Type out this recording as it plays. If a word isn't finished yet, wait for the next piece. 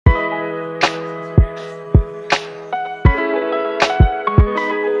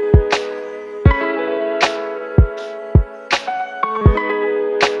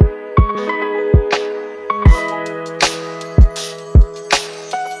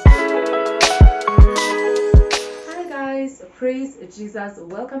Praise Jesus.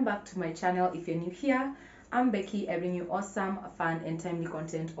 Welcome back to my channel. If you're new here, I'm Becky. I bring you awesome, fun, and timely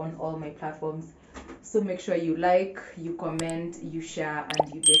content on all my platforms. So make sure you like, you comment, you share,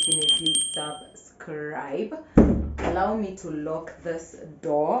 and you definitely subscribe. Allow me to lock this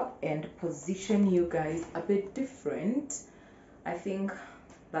door and position you guys a bit different. I think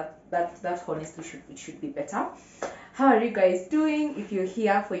that honestly should be better. How are you guys doing? If you're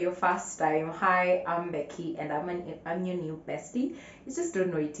here for your first time, hi, I'm Becky and I'm your new bestie. You just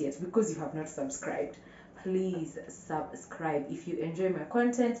don't know it yet because you have not subscribed. Please subscribe. If you enjoy my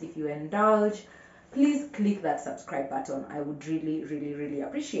content, if you indulge, please click that subscribe button. I would really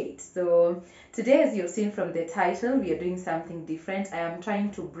appreciate. So today, as you've seen from the title, we are doing something different. I am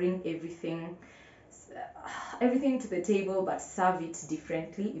trying to bring everything to the table but serve it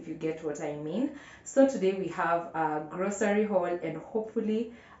differently, if you get what I mean. So today we have a grocery haul and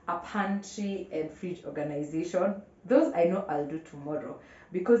hopefully a pantry and fridge organization. Those I know I'll do tomorrow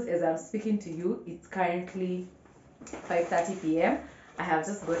because as I'm speaking to you, it's currently 5:30 p.m. I have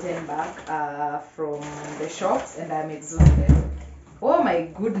just gotten back from the shops and I'm exhausted. Oh my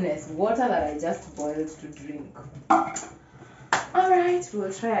goodness, water that I just boiled to drink. Alright,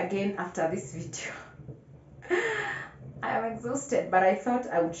 we'll try again after this video. I am exhausted, but I thought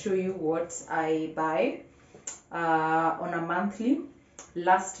I would show you what I buy on a monthly.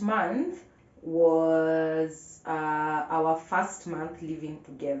 Last month was our first month living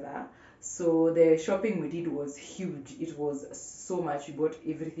together, so the shopping we did was huge. It was so much. We bought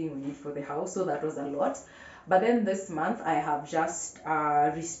everything we need for the house, so that was a lot. But then this month I have just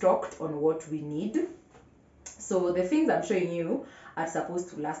restocked on what we need. So the things I'm showing you are supposed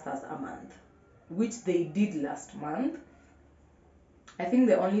to last us a month, which they did last month. I think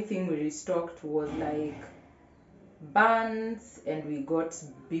the only thing we restocked was like buns and we got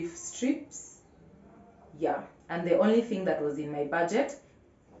beef strips. Yeah, and the only thing that was in my budget,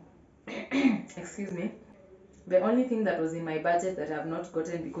 excuse me, the only thing that was in my budget that I've not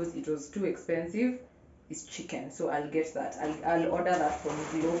gotten because it was too expensive is chicken. So I'll get that. I'll order that from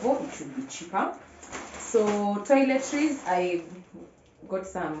Glovo. It should be cheaper. So toiletries, I got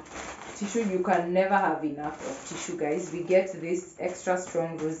some tissue. You can never have enough of tissue, guys. We get this extra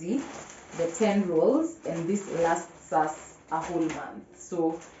strong rosy, the 10 rolls, and this lasts us a whole month.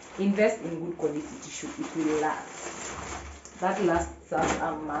 So invest in good quality tissue. It will last. That lasts us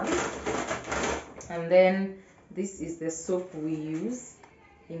a month. And then this is the soap we use,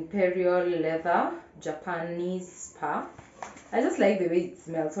 Imperial Leather Japanese Spa. I just like the way it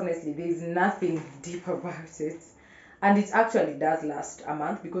smells. Honestly, there's nothing deep about it. And it actually does last a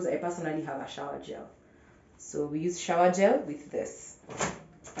month because I personally have a shower gel. So we use shower gel with this.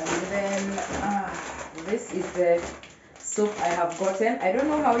 And then this is the soap I have gotten. I don't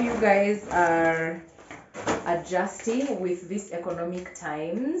know how you guys are adjusting with these economic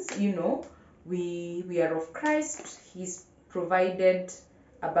times. You know, we are of Christ. He's provided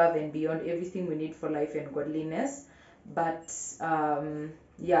above and beyond everything we need for life and godliness. But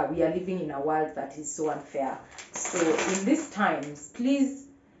yeah, we are living in a world that is so unfair. So in these times, please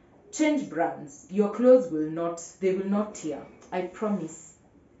change brands. Your clothes will not tear. I promise,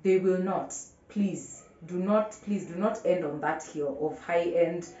 they will not. Please do not end on that hill of high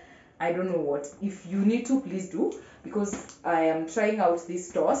end. I don't know what. If you need to, please do, because I am trying out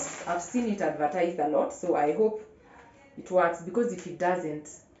this toast. I've seen it advertised a lot, so I hope it works, because if it doesn't,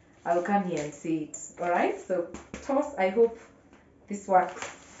 I'll come here and say it. Alright, so toss, I hope this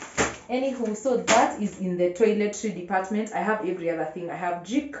works. Anywho, so that is in the toiletry department. I have every other thing. I have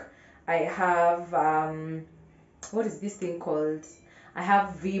Jik, I have what is this thing called? I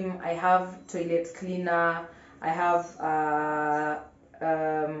have Vim, I have toilet cleaner, I have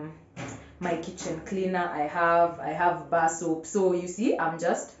my kitchen cleaner, I have bar soap. So you see, I'm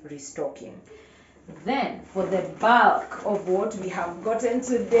just restocking. Then for the bulk of what we have gotten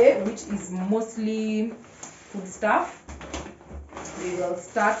today, which is mostly food stuff, we will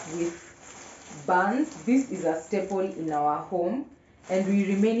start with buns. This is a staple in our home, and we're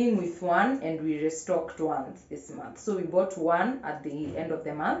remaining with one, and we restocked once this month. So we bought one at the end of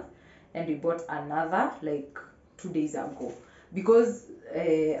the month, and we bought another like 2 days ago because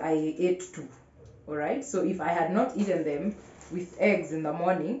I ate two. Alright, so if I had not eaten them with eggs in the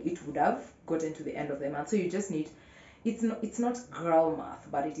morning, it would have gotten to the end of the month. So you just need, it's not girl math,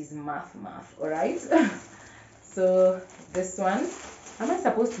 but it is math. Alright. So this one, am I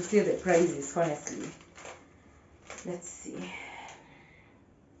supposed to say the prices? Honestly, let's see.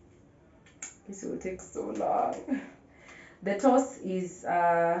 This will take so long. The toss is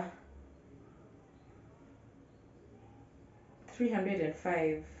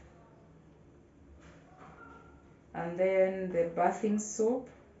 305. And then the bathing soap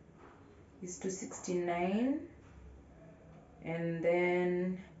is 269, and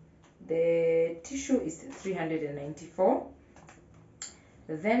then the tissue is 394.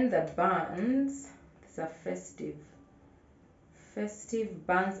 Then the buns, these are festive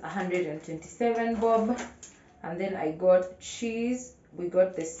buns, 127 bob. And then I got cheese. We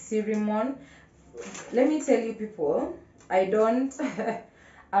got the cinnamon. Let me tell you people, I don't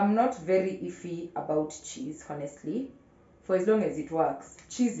I'm not very iffy about cheese, honestly. For as long as it works,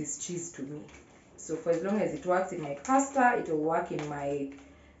 cheese is cheese to me. So for as long as it works in my pasta, it will work in my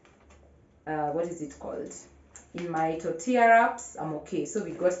what is it called, in my tortilla wraps. I'm okay. So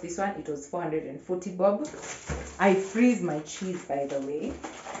we got this one. It was 440 bob. I freeze my cheese, by the way.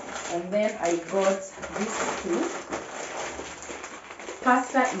 And then I got these two.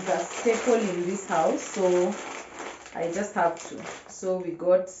 Pasta is a staple in this house, so I just have to. So we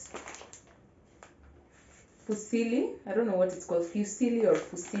got fusilli. I don't know what it's called, fusilli or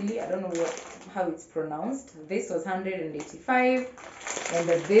fusilli. I don't know how it's pronounced. This was 185, and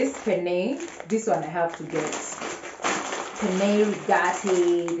this penne. This one I have to get. Penne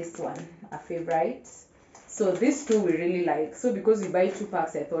rigate. This one, a favorite. So these two we really like. So because we buy 2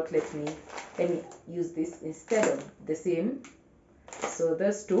 packs, I thought let me use this instead of the same. So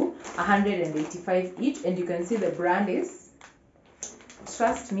those two, 185 each, and you can see the brand is,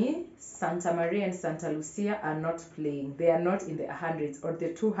 trust me, Santa Maria and Santa Lucia are not playing. They are not in the 100s or the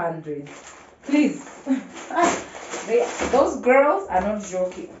 200s. Please. Those girls are not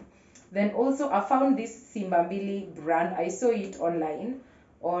joking. Then also I found this Simbambili brand. I saw it online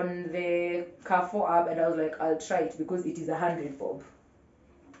on the Carrefour app, and I was like, I'll try it because it is 100 bob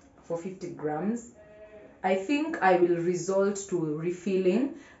for 50 grams. I think I will resort to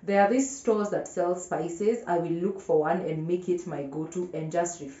refilling. There are these stores that sell spices. I will look for one and make it my go-to and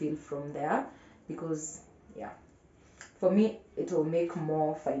just refill from there, because yeah, for me it will make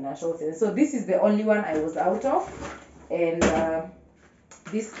more financial sense. So this is the only one I was out of, and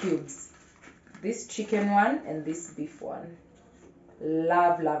these cubes, this chicken one and this beef one,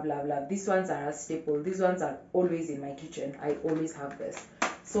 love. These ones are a staple. These ones are always in my kitchen. I always have this.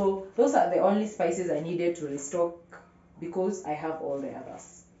 So those are the only spices I needed to restock because I have all the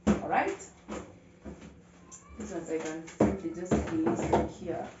others. Alright, these ones I can simply just place them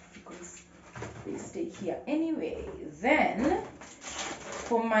here because they stay here anyway. Then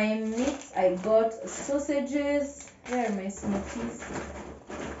for my meat I got sausages. Where are my smokies?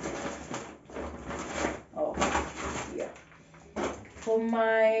 Oh, here. For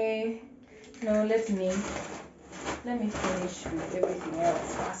my, no, let me finish with everything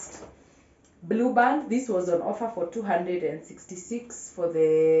else first. Blue Band, this was on offer for 266 for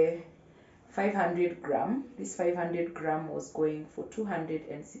the 500 gram. This 500 gram was going for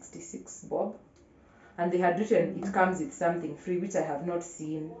 266 bob, and they had written it comes with something free, which I have not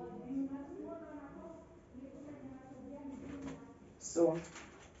seen. So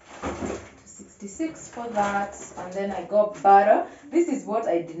 66 for that. And then I got butter. This is what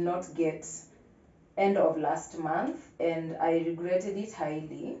I did not get end of last month, and I regretted it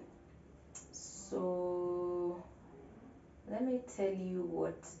highly. So let me tell you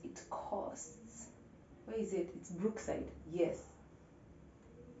what it costs. Where is it? It's Brookside. Yes,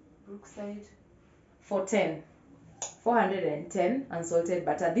 Brookside for 410 unsalted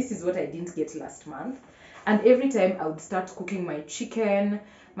butter. This is what I didn't get last month, and every time I would start cooking my chicken,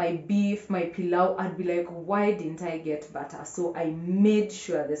 my beef, my pilau, I'd be like, why didn't I get butter? So I made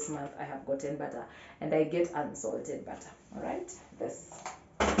sure this month I have gotten butter, and I get unsalted butter. All right, this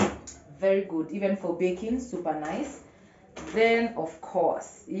very good, even for baking, super nice. Then of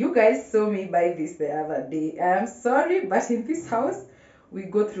course you guys saw me buy this the other day. I'm sorry, but in this house we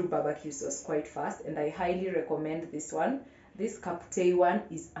go through barbecue sauce quite fast, and I highly recommend this one. This Captei one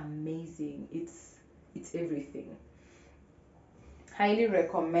is amazing. It's everything. Highly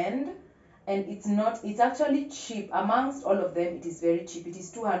recommend. And it's actually cheap amongst all of them. It is very cheap. It is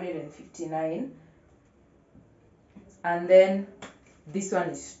 259, and then this one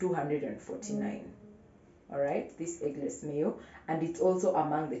is 249. All right, this eggless mayo, and it's also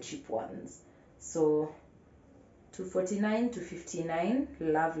among the cheap ones. So 249 to 59.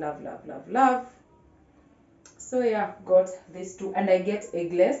 Love. So yeah, got these two, and I get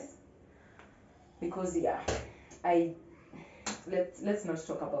eggless because yeah, let's not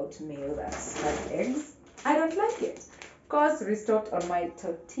talk about mayo that has eggs. I don't like it. Of course, restocked on my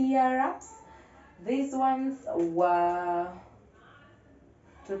tortilla wraps. These ones were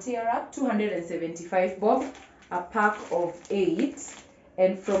tortilla wrap, 275 bob, a pack of 8.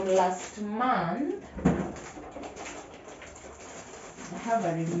 And from last month I have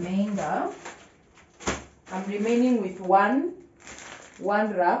a remainder. I'm remaining with one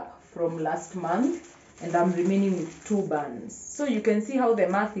wrap from last month, and I'm remaining with 2 buns. So you can see how the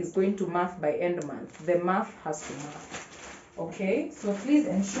math is going to math by end month. The math has to math. Okay, so please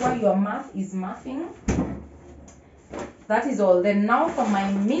ensure your math is mathing. That is all. Then now for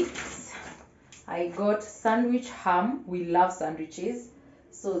my mix, I got sandwich ham. We love sandwiches.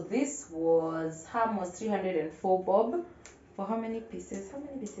 So this ham was 304 bob. For how many pieces? How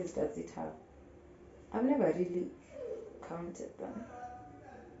many pieces does it have? I've never really counted them.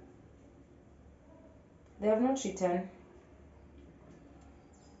 They have not written.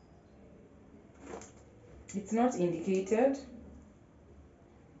 It's not indicated.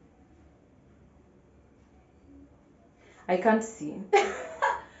 I can't see.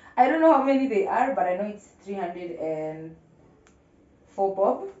 I don't know how many they are, but I know it's 304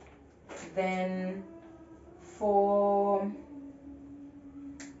 bob. Then for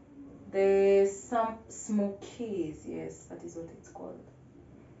the some smokies, yes, that is what it's called.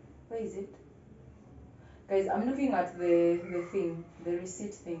 Where is it? Guys, I'm looking at the thing, the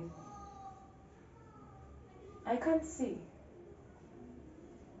receipt thing. I can't see.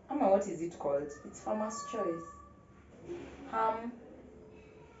 Amma, what is it called? It's Farmer's Choice. Ham,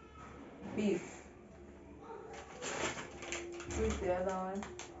 beef. Who's the other one?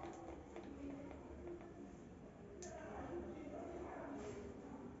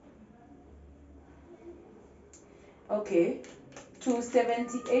 Okay,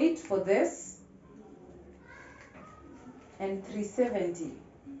 278 for this and 370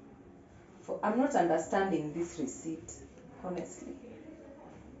 for. I'm not understanding this receipt, honestly.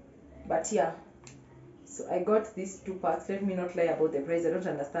 But yeah, so I got these 2 packs. Let me not lie about the price. I don't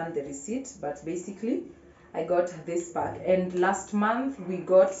understand the receipt, but basically I got this pack. And last month we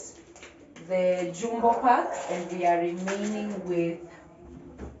got the jumbo packs, and we are remaining with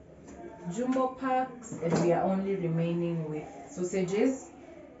jumbo packs, and we are only remaining with sausages.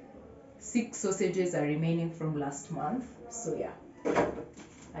 6 sausages are remaining from last month. So yeah,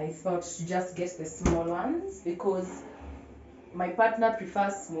 I thought to just get the small ones because my partner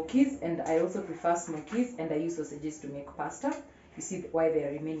prefers smokies and I also prefer smokies, and I use sausages to make pasta. You see why they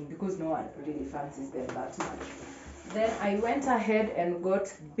are remaining, because no one really fancies them that much. Then I went ahead and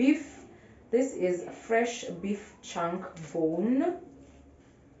got beef. This is fresh beef chunk bone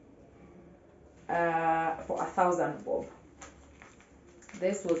for 1,000 bob.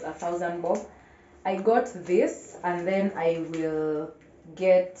 This was 1,000 bob. I got this, and then I will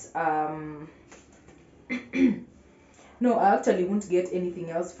get no, I actually won't get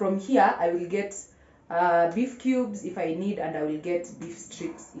anything else from here. I will get beef cubes if I need, and I will get beef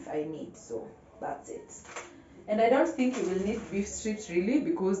strips if I need. So that's it. And I don't think you will need beef strips really,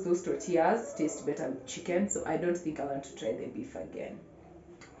 because those tortillas taste better with chicken, so I don't think I want to try the beef again.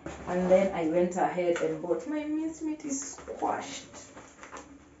 And then I went ahead and bought my mincemeat is squashed.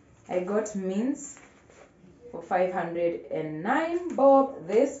 I got mince for 509 bob.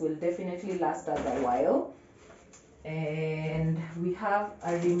 This will definitely last us a while. And we have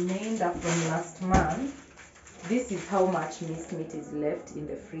a remainder from last month. This is how much mincemeat is left in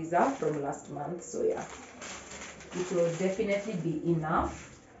the freezer from last month. So yeah, it will definitely be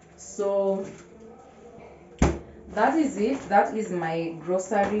enough. So that is it. That is my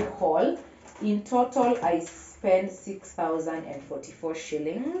grocery haul. In total, I spent 6,044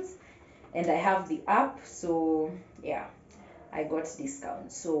 shillings, and I have the app, so yeah, I got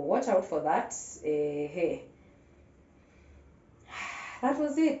discount. So watch out for that. Hey, that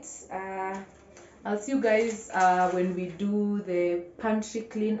was it. I'll see you guys when we do the pantry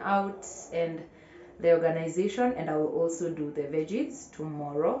clean out and the organization, and I will also do the veggies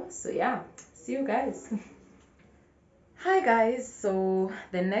tomorrow. So yeah, see you guys. Hi guys, so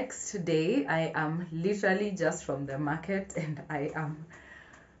the next day I am literally just from the market, and I am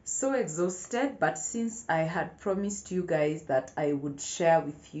so exhausted, but since I had promised you guys that I would share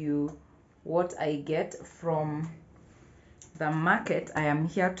with you what I get from the market, I am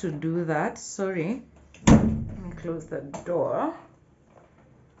here to do that. Sorry, let me close the door.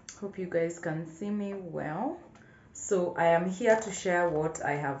 Hope you guys can see me well. So I am here to share what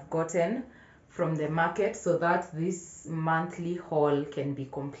I have gotten from the market so that this monthly haul can be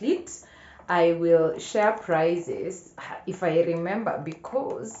complete. I will share prices if I remember,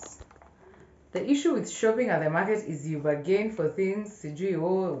 because the issue with shopping at the market is you bargain for things.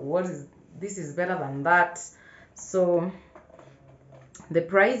 This is better than that. So the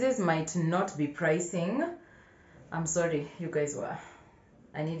prices might not be pricing. I'm sorry, you guys were.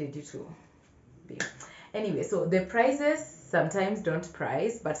 I needed you to be. Anyway, so the prices sometimes don't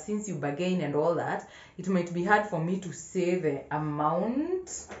price, but since you bargain and all that, it might be hard for me to say the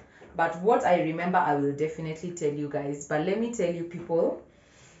amount but what I remember I will definitely tell you guys. But let me tell you people,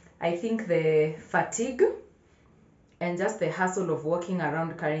 I think the fatigue and just the hassle of walking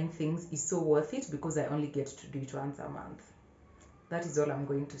around carrying things is so worth it because I only get to do it once a month. That is all I'm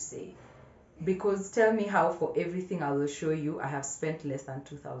going to say. Because tell me how for everything I will show you I have spent less than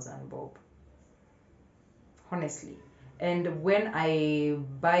 2,000 bob. Honestly. And when I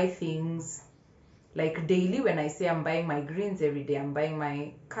buy things like daily, when I say I'm buying my greens every day, I'm buying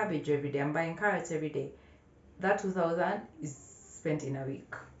my cabbage every day, I'm buying carrots every day, that 2,000 is spent in a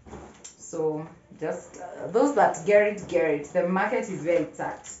week. So just those that get it. The market is very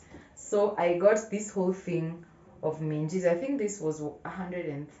taxed. So I got this whole thing of minjis. I think this was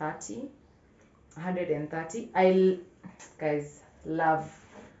 130. I guys love.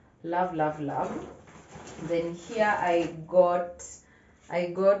 Then here I got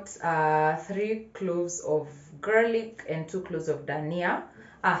 3 cloves of garlic and 2 cloves of dhania.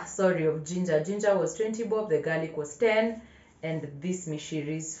 Of ginger. Ginger was 20 bob, the garlic was 10, and this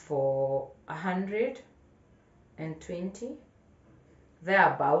mishiris for 120.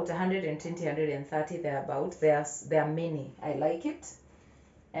 They're about 120, 130. They're about. There are many. I like it.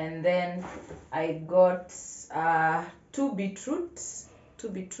 And then I got 2 beetroots.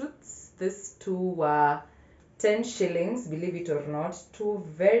 These 2 were 10 shillings, believe it or not. 2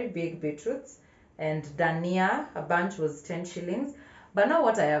 very big beetroots. And dhania, a bunch, was 10 shillings. But now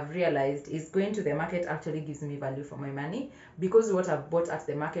what I have realized is going to the market actually gives me value for my money, because what I've bought at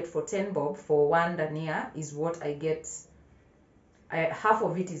the market for 10 bob for 1 dhania is what I get. Half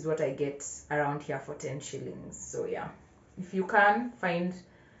of it is what I get around here for 10 shillings. So yeah, if you can find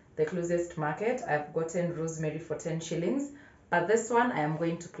the closest market, I've gotten rosemary for 10 shillings. But this one, I am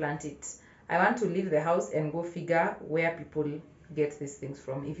going to plant it. I want to leave the house and go figure where people get these things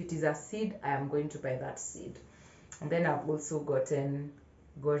from. If it is a seed, I am going to buy that seed. And then I've also gotten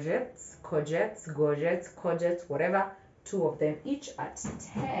courgettes, whatever, 2 of them each at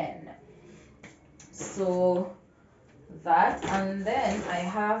 10. So that, and then I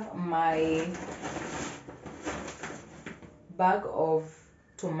have my bag of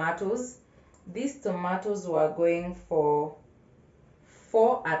tomatoes. These tomatoes were going for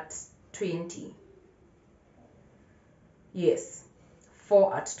 4 at 20. Yes,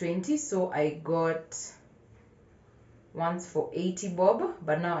 4 at 20. So I got once for 80 bob,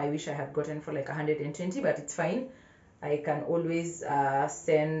 but now I wish I had gotten for like 120, but it's fine. I can always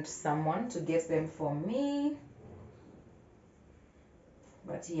send someone to get them for me.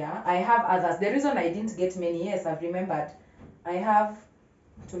 But yeah, I have others. The reason I didn't get many, yes, I've remembered. I have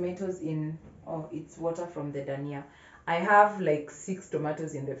tomatoes in, it's water from the dhania. I have like 6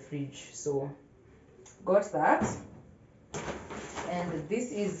 tomatoes in the fridge, so got that. And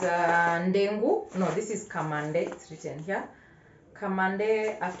this is ndengu. No, this is kamande. It's written here.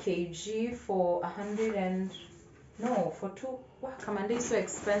 Kamande, a kg for 100 and no, for 2. Wow, kamande is so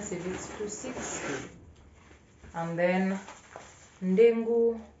expensive. It's 260. And then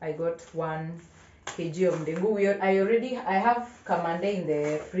ndengu, I got 1 kg of ndengu. I have kamande in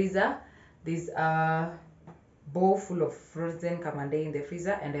the freezer. There's a bowl full of frozen kamande in the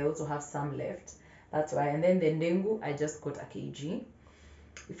freezer, and I also have some left. That's why. And then the ndengu, I just got a kg.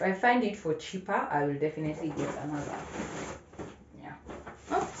 If I find it for cheaper, I will definitely get another. Yeah.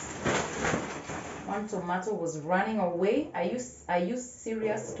 Oops. 1 tomato was running away. I use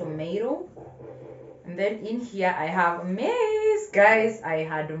serious tomato. And then in here I have maize. Guys, I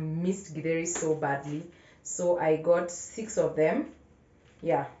had missed githeri so badly. So I got 6 of them.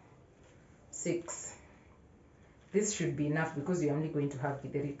 Yeah, 6. This should be enough because you're only going to have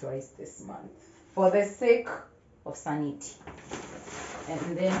githeri twice this month, for the sake of sanity.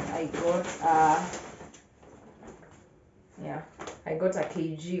 And then I got a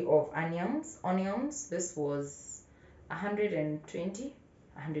kg of onions. This was 120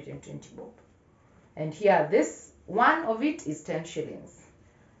 bob. And here, this one of it is 10 shillings.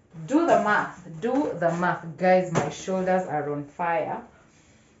 Do the math, guys. My shoulders are on fire.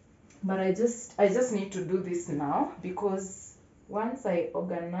 But I just need to do this now, because once I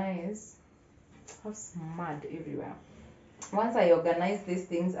organize, I have mud everywhere. Once I organize these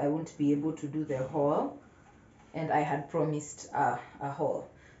things, I won't be able to do the haul, and I had promised a haul.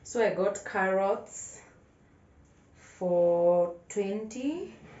 So I got carrots for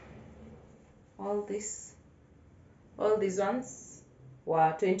 20. All these ones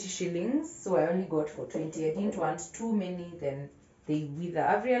were 20 shillings, so I only got for 20. I didn't want too many, then they wither.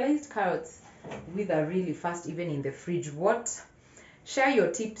 I've realized carrots wither really fast, even in the fridge. Share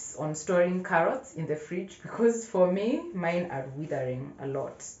your tips on storing carrots in the fridge, because for me, mine are withering a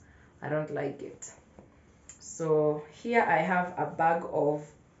lot. I don't like it. So here I have a bag of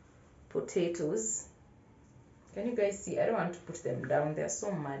potatoes. Can you guys see? I don't want to put them down, they're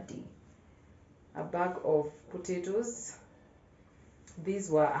so muddy. A bag of potatoes. These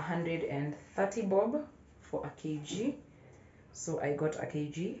were 130 bob for a kg, so I got a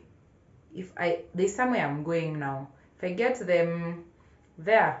kg. There's somewhere I'm going now, if I get them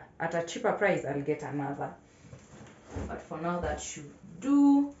there at a cheaper price, I'll get another, but for now that should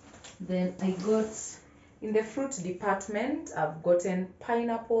do. Then I got, in the fruit department, I've gotten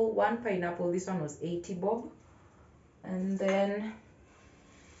pineapple, one pineapple, this one was 80 bob. And then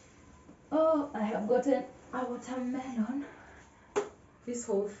I have gotten a watermelon. This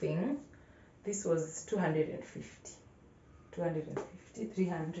whole thing, this was 250, 300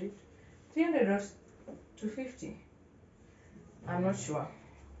 or 250, I'm not sure.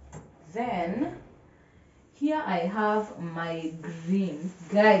 Then here I have my greens.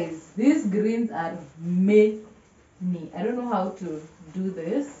 Guys, these greens are many. I don't know how to do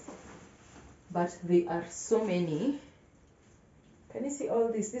this, but they are so many. Can you see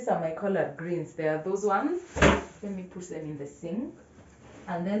all this? These are my collard greens. They are those ones. Let me put them in the sink.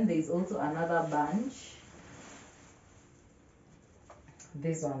 And then there's also another bunch.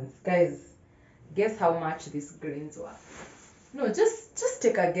 These ones. Guys, guess how much these greens were? No, just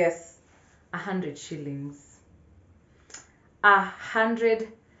take a guess. 100 shillings. 100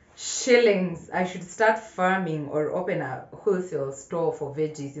 shillings. I should start farming or open a wholesale store for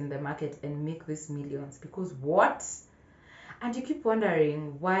veggies in the market and make these millions. Because what? And you keep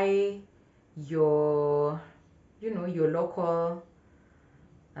wondering why your local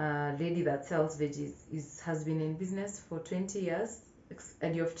lady that sells veggies has been in business for 20 years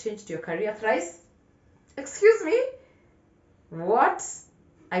and you've changed your career thrice. Excuse me? What?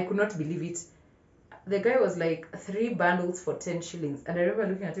 I could not believe it. The guy was like 3 bundles for 10 shillings, and I remember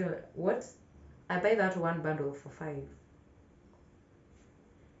looking at him like, what? I buy that 1 bundle for 5.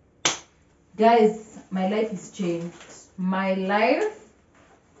 Guys, my life is changed. My life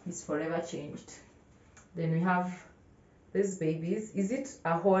is forever changed. Then we have these babies. Is it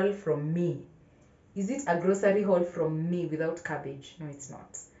a haul from me? Is it a grocery haul from me without cabbage? No, it's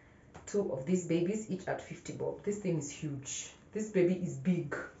not. 2 of these babies, each at 50 bob. This thing is huge. This baby is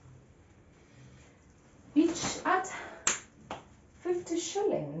big. Each at 50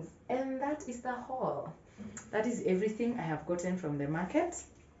 shillings. And that is the haul. That is everything I have gotten from the market.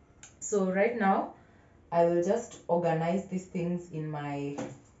 So right now, I will just organize these things in my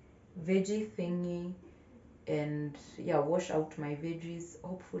veggie thingy and yeah, wash out my veggies.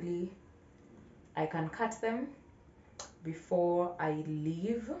 Hopefully I can cut them before I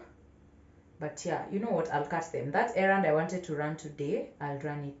leave. But yeah, you know what, I'll cut them. That errand I wanted to run today, I'll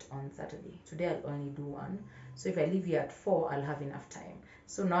run it on Saturday. Today I'll only do one. So if I leave here at 4, I'll have enough time.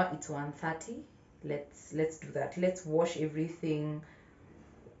 So now it's 1:30. Let's do that. Let's wash everything,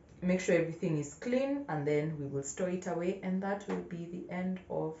 make sure everything is clean, and then we will store it away, and that will be the end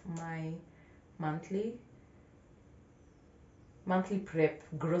of my monthly prep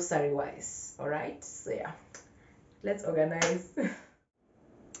grocery wise. All right, so yeah, let's organize.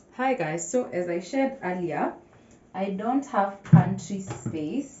 Hi guys, so as I shared earlier, I don't have pantry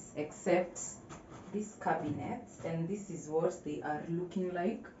space except these cabinets, and this is what they are looking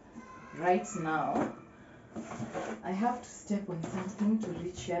like right now. I have to step on something to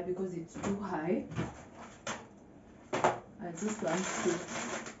reach here because it's too high. I just want to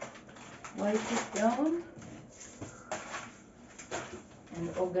wipe it down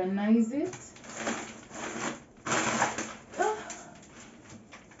and organize it.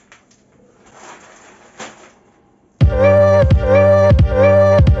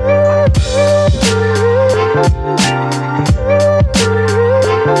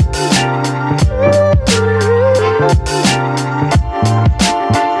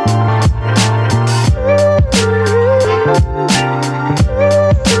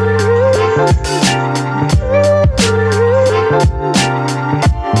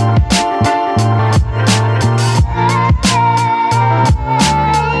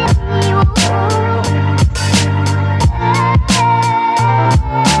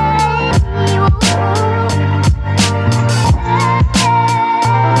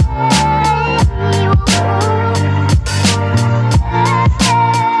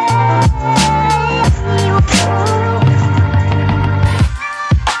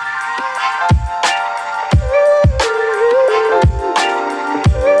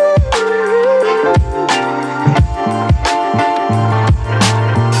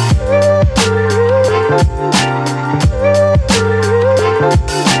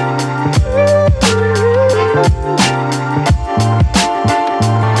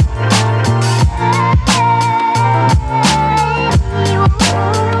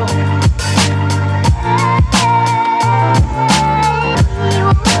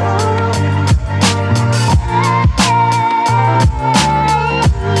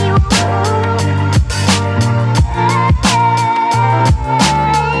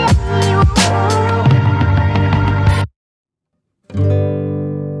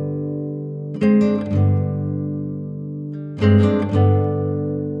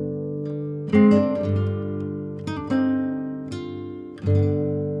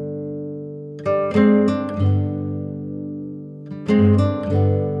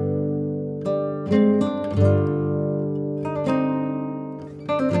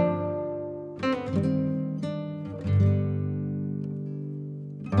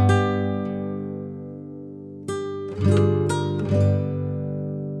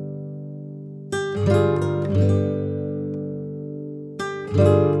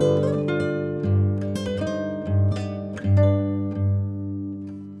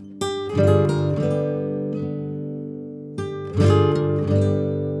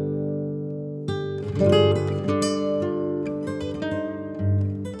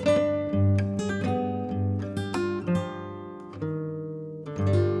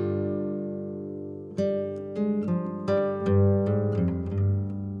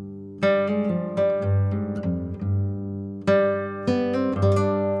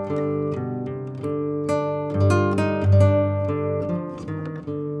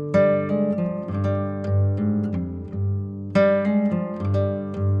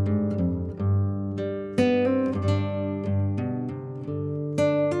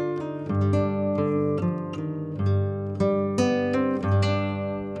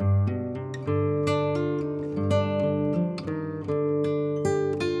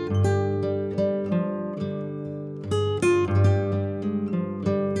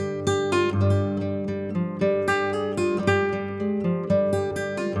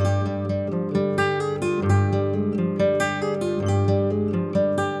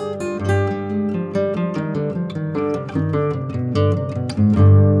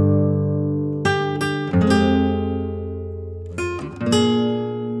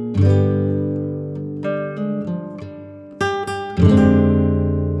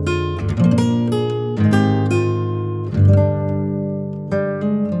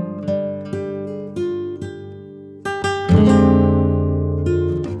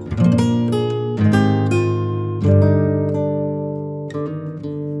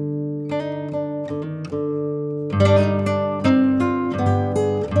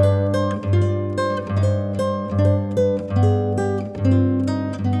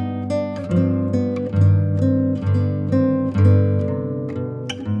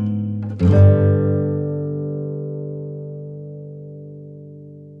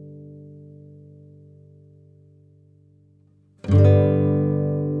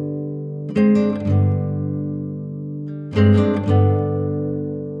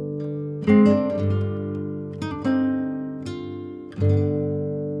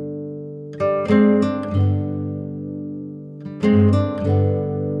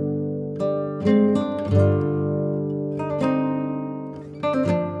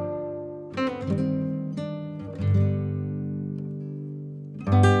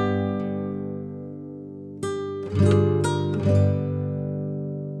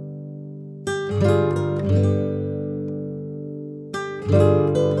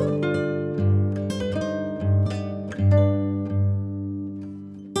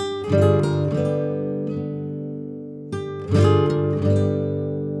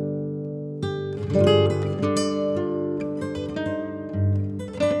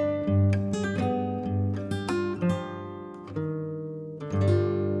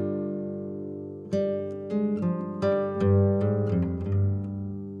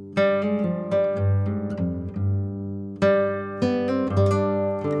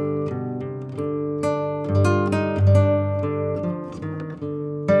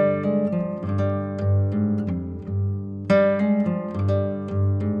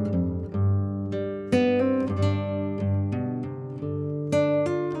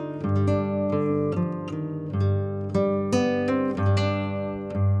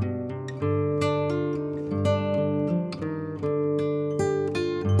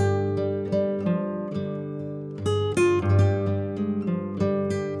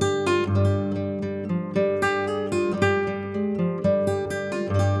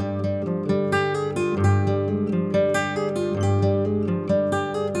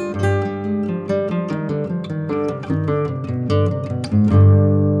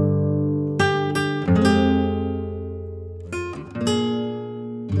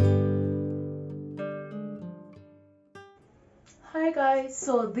 Hi guys,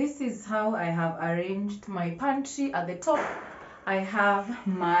 so this is how I have arranged my pantry. At the top I have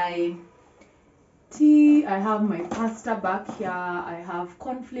my tea, I have my pasta back here, I have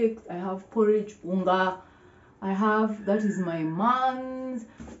cornflakes, I have porridge unga, I have, that is my muns,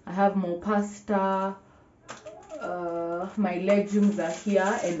 I have more pasta, my legumes are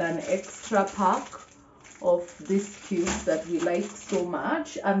here, and an extra pack of these cubes that we like so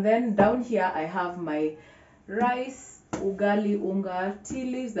much. And then down here I have my rice, ugali, unga, tea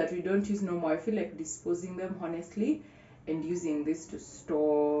leaves that we don't use no more. I feel like disposing them honestly, and using this to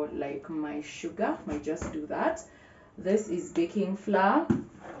store like my sugar. Might just do that. This is baking flour.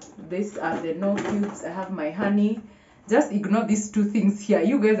 These are the no cubes. I have my honey. Just ignore these two things here.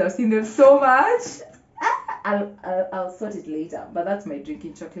 You guys have seen them so much. I'll sort it later. But that's my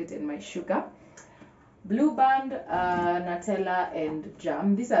drinking chocolate and my sugar. Blue Band, Nutella, and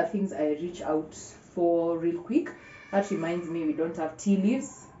jam. These are things I reach out for real quick. That reminds me, we don't have tea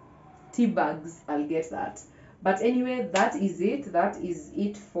leaves, tea bags. I'll get that. But anyway, that is it. That is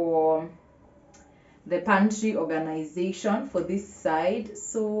it for the pantry organization for this side.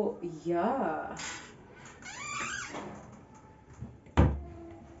 So yeah,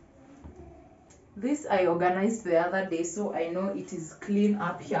 this I organized the other day, so I know it is clean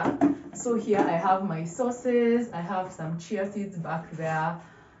up here. So here I have my sauces, I have some chia seeds back there,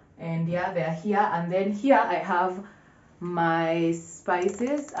 and yeah, they're here. And then here I have my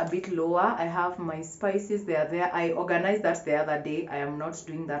spices a bit lower. I have my spices, they are there. I organized that the other day. I am not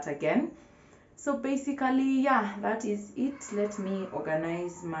doing that again. So basically, yeah, that is it. Let me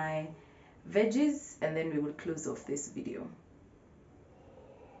organize my veggies and then we will close off this video.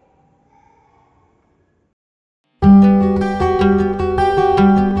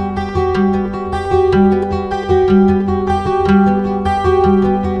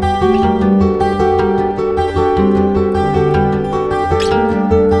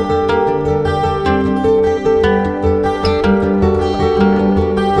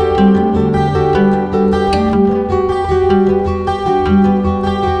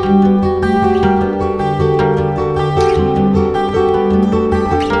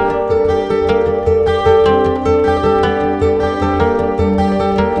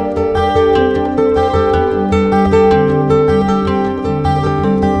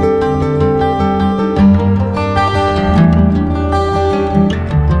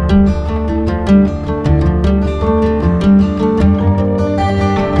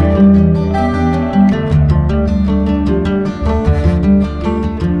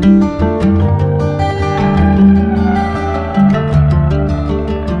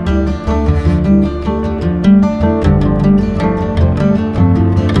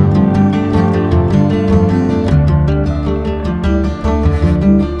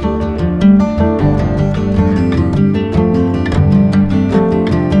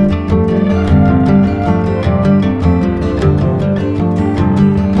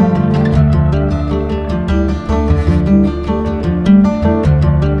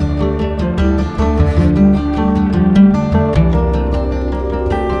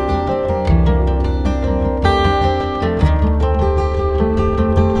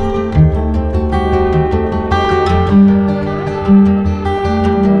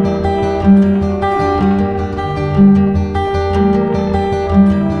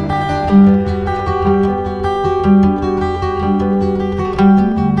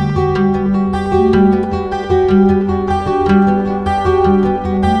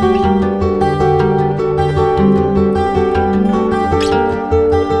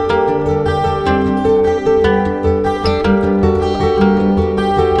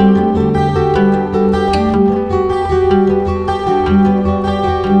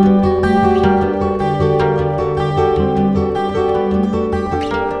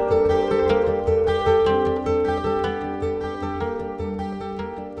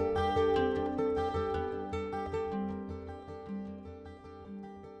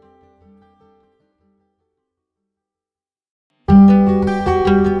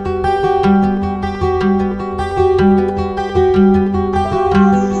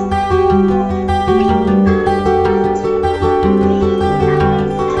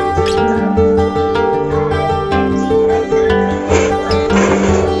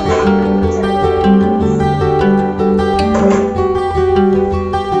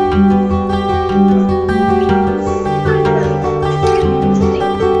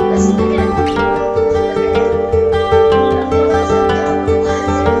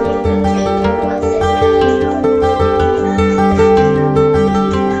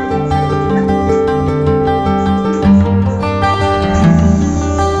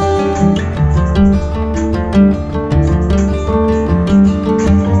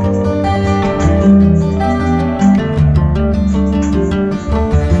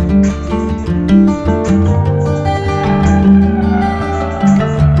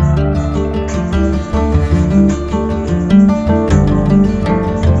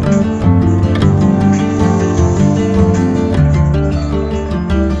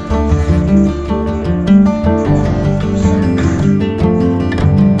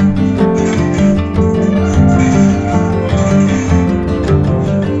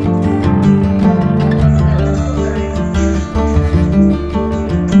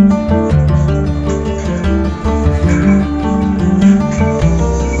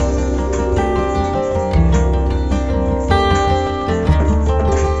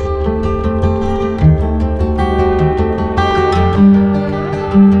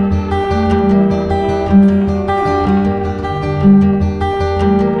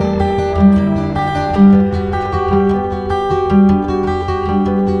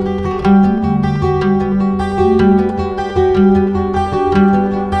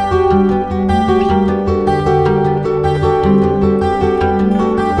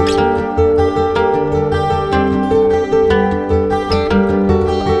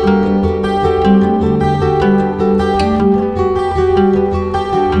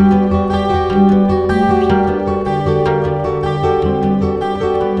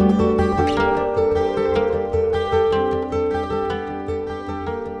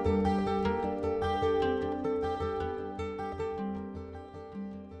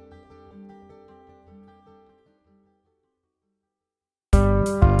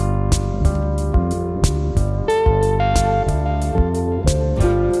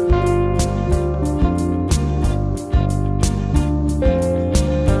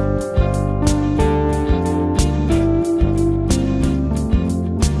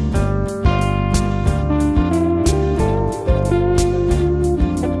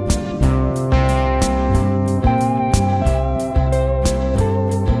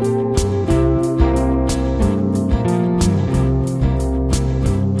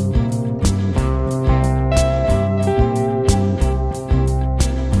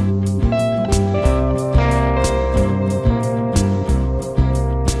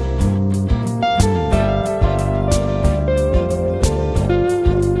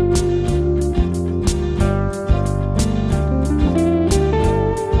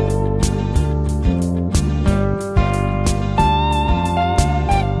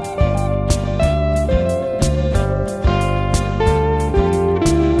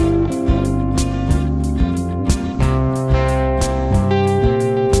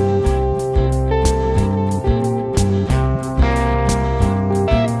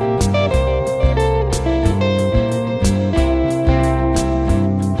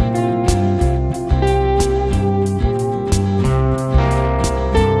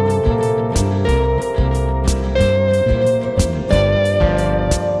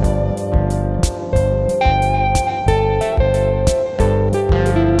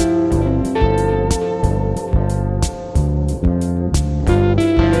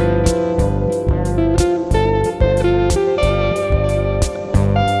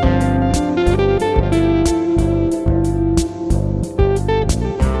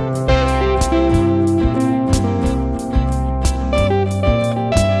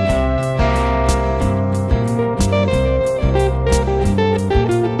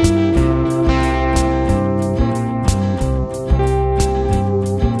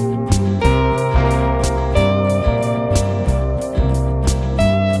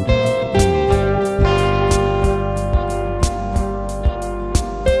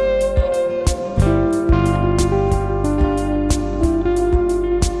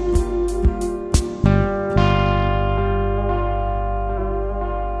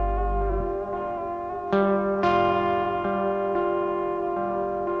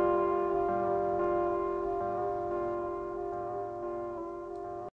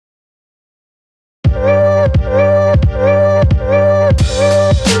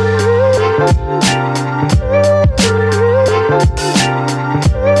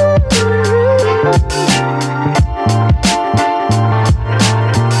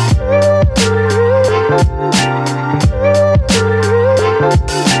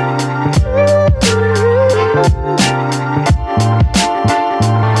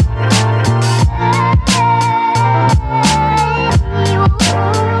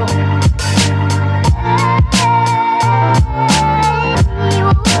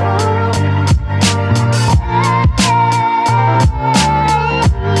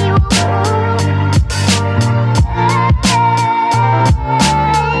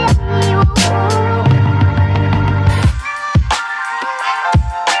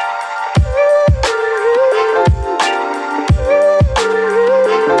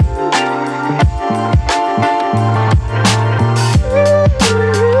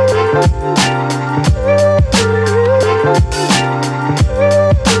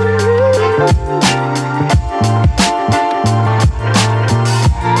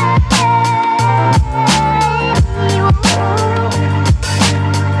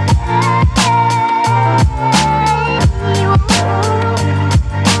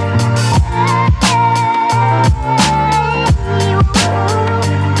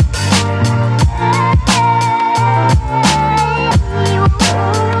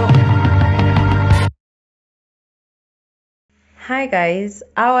 Hi guys,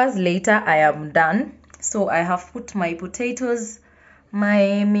 hours later I am done. So I have put my potatoes, my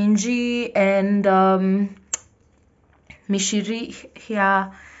minji and mishiri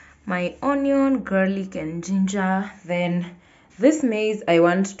here, my onion, garlic and ginger. Then this maize I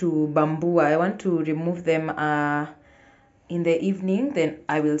want to bamboo. I want to remove them in the evening. Then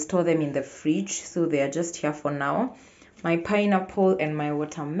I will store them in the fridge, so they are just here for now. My pineapple and my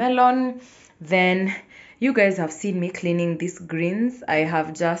watermelon. Then you guys have seen me cleaning these greens. I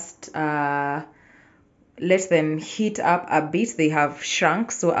have just let them heat up a bit. They have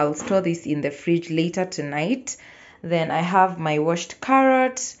shrunk, so I'll store this in the fridge later tonight. Then I have my washed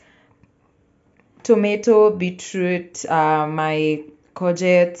carrot, tomato, beetroot, my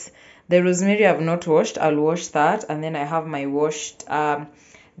courgettes, the rosemary I've not washed. I'll wash that. And then I have my washed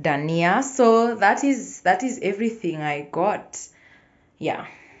dania. So that is everything I got. Yeah,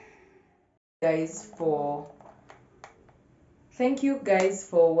 guys, for thank you guys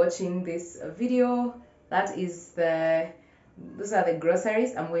for watching this video. That is those are the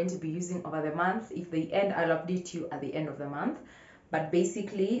groceries I'm going to be using over the month. If they end, I'll update you at the end of the month. But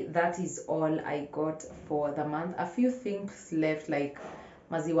basically that is all I got for the month. A few things left, like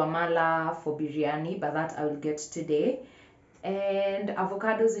maziwa mala for biryani, but that I will get today, and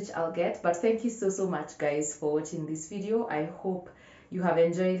avocados, which I'll get. But thank you so much guys for watching this video. I hope you have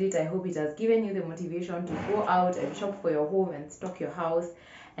enjoyed it. I hope it has given you the motivation to go out and shop for your home and stock your house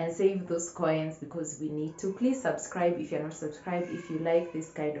and save those coins, because we need to. Please subscribe if you're not subscribed. If you like this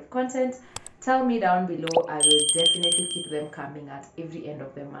kind of content, tell me down below. I will definitely keep them coming at every end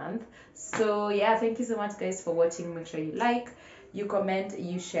of the month. So yeah, thank you so much guys for watching. Make sure you like, you comment,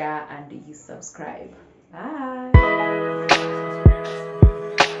 you share and you subscribe. Bye.